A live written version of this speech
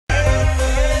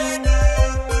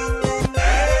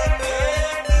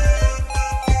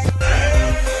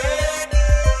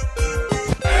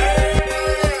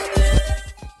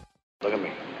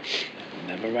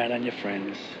rat on your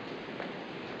friends,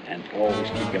 and always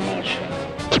keep your mouth shut.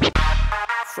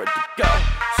 Fred the God,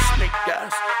 snake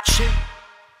guys, shit.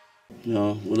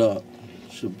 Yo, what up?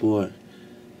 It's your boy.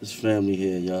 It's family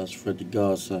here, y'all. It's Fred the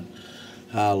Godson.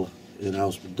 Holla.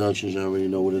 In-house productions, you already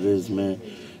know what it is, man.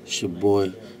 It's your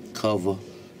boy, Cover,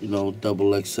 you know,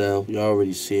 double XL. You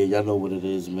already see it. Y'all know what it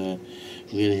is, man.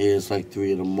 We in here, it's like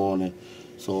 3 in the morning.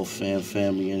 It's all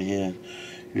family in here.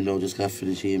 You know, just got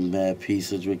finished eating mad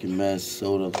pizza, drinking mad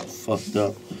soda, fucked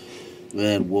up.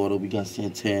 Mad water. We got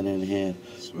Santana in here.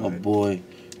 That's right. My boy,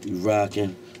 we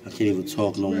rocking. I can't even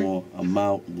talk no more. I'm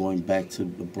out, going back to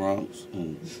the Bronx.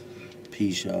 And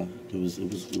peace, y'all. It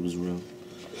was real.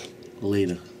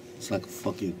 Later. It's like a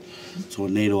fucking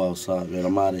tornado outside, man.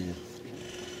 I'm out of here.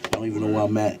 I don't even know where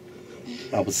I'm at.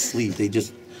 I was asleep. They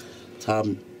just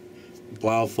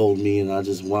blindfold me and I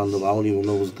just wound up. I don't even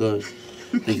know what's good.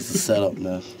 I think it's a setup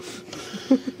now.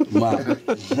 I'm out.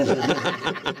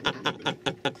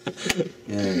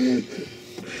 Yeah.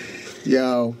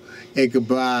 Yo,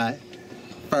 Ikka-Bod,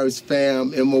 First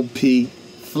Fam, M.O.P,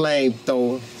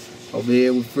 Flamethrower. Over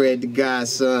here with Fred the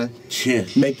Godson. Yeah.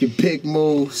 Making big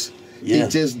moves. Yeah.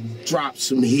 He just dropped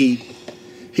some heat.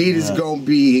 Heat is gonna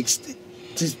be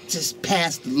just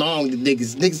passed along to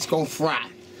niggas. Niggas gonna fry.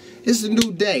 It's a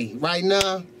new day. Right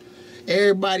now,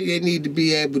 everybody, they need to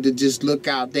be able to just look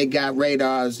out. They got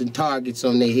radars and targets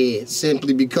on their heads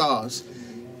simply because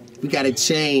we gotta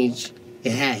change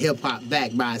and have hip-hop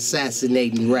back by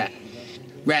assassinating rap.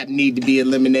 Rap need to be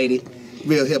eliminated.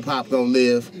 Real hip-hop gonna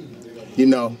live. You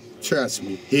know, trust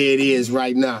me. Here it is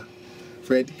right now.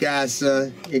 Fred the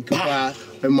Godson, Ikka-Bod,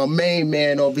 and my main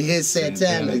man over here,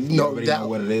 Santana. You already know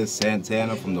what it is,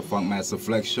 Santana from the Funkmaster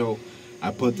Flex Show. I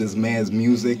put this man's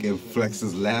music in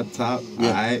Flex's laptop,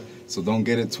 alright? So don't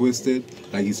get it twisted.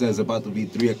 Like he says, it's about to be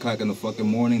 3 o'clock in the fucking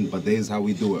morning, but this is how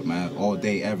we do it, man. All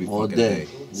day, every fucking day.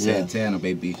 Santana,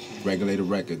 baby. Regulator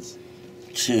Records.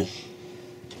 Shit.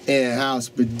 In-house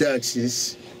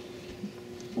productions.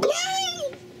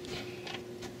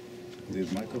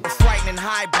 A frightening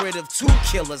hybrid of 2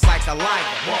 killers like a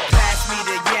liger. Pass me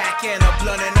the yak and a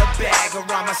blunt in a bag, or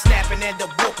I'm a snapping and a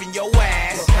whooping your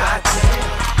ass.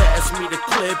 Goddamn. Pass me the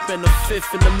clip and a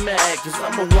 5th in the mag, cause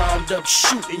I'ma wound up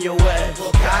shooting your ass.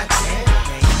 Goddamn.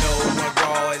 Ain't no one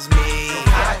raw as me.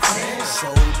 Goddamn. So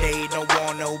they don't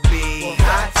want no beef.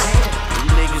 Goddamn. You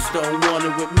niggas don't want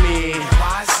it with me,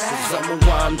 cause I'ma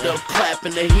wind up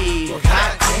clapping the heat.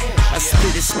 I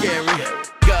spit it scary.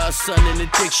 Godson in the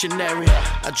dictionary.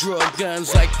 I draw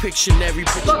guns like Pictionary.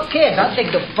 Look, kid, I'll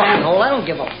dig the fucking hole. I don't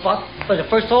give a fuck. Was the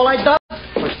first hole I dug?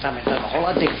 First time I dug a hole,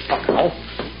 I'll dig a fucking hole.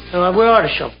 Where are the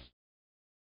shovels?